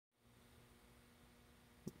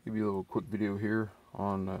Give you a little quick video here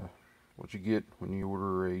on what you get when you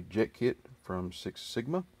order a jet kit from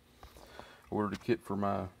 6Sigma. I ordered a kit for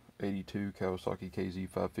my 82 Kawasaki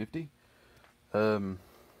KZ550.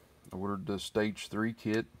 I ordered the stage 3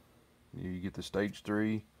 kit. You get the stage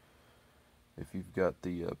 3 if you've got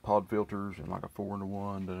the pod filters and like a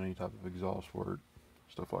 4-in-1, and any type of exhaust work,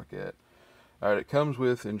 stuff like that. Alright, it comes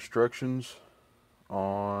with instructions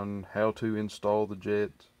on how to install the jet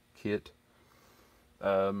kit.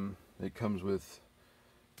 It comes with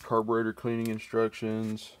carburetor cleaning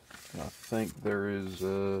instructions. And I think there is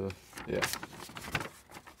a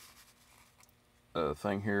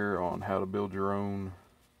thing here on how to build your own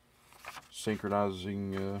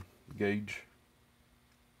synchronizing gauge.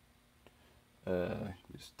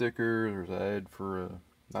 Sticker. There's an ad for a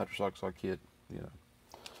nitrous oxide kit. You know,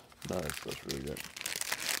 none of that stuff's really good.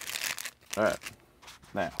 All right,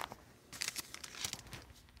 now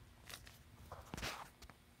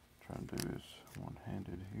trying to do this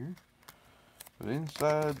one-handed here, but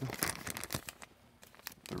inside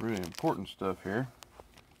the really important stuff here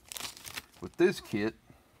with this kit,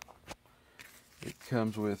 it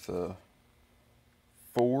comes with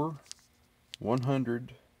 4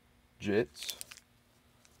 100 jets.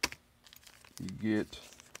 You get,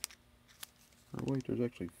 oh wait, there's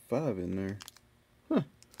actually 5 in there. Huh,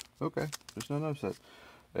 okay, just not noticed that.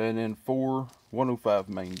 And then 4 105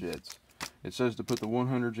 main jets. It says to put the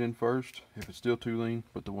 100s in first. If it's still too lean,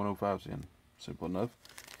 put the 105s in. Simple enough.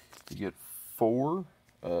 You get 4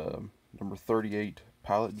 number 38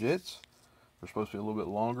 pilot jets. They're supposed to be a little bit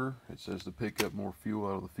longer. It says to pick up more fuel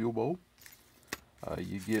out of the fuel bowl.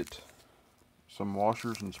 You get some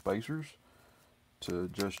washers and spacers to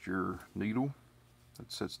adjust your needle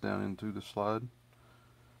that sits down into the slide.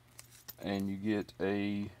 And you get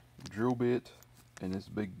a drill bit and this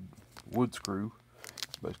big wood screw.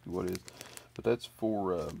 That's basically what it is. But that's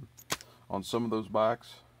for, on some of those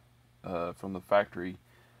bikes from the factory,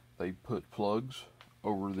 they put plugs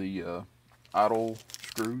over the idle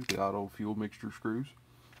screws, the idle fuel mixture screws.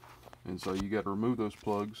 And so you got to remove those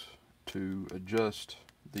plugs to adjust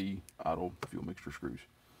the idle fuel mixture screws.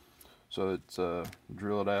 So it's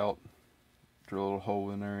drill it out, drill a little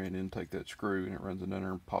hole in there, and then take that screw and it runs in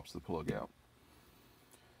there and pops the plug out.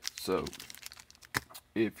 So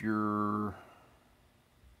if you're,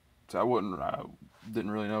 I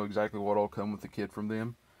didn't really know exactly what all come with the kit from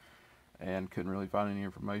them, and couldn't really find any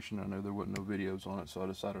information. I know there wasn't no videos on it, so I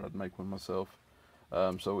decided I'd make one myself.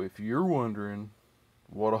 So if you're wondering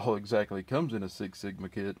what all exactly comes in a 6Sigma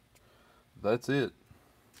kit, that's it.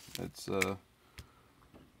 It's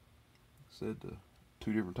said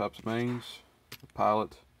 2 different types of mains, the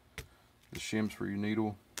pilot, the shims for your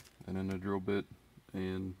needle, and then the drill bit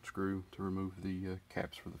and screw to remove the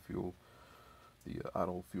caps for the fuel, the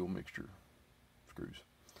idle fuel mixture screws.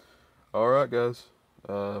 Alright guys,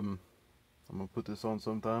 I'm going to put this on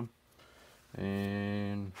sometime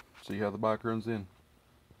and see how the bike runs in.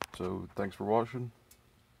 So thanks for watching.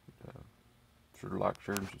 Sure to like,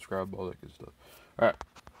 share, and subscribe, all that good stuff. Alright,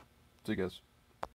 see you guys.